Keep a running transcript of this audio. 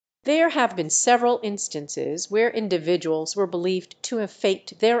There have been several instances where individuals were believed to have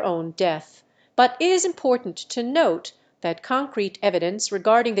faked their own death, but it is important to note that concrete evidence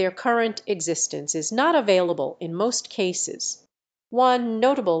regarding their current existence is not available in most cases. One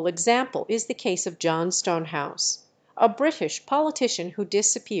notable example is the case of John Stonehouse, a British politician who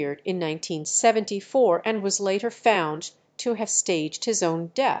disappeared in 1974 and was later found to have staged his own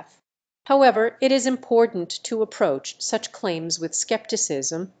death. However, it is important to approach such claims with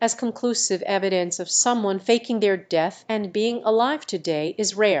skepticism, as conclusive evidence of someone faking their death and being alive today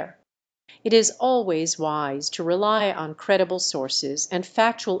is rare. It is always wise to rely on credible sources and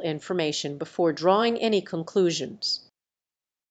factual information before drawing any conclusions.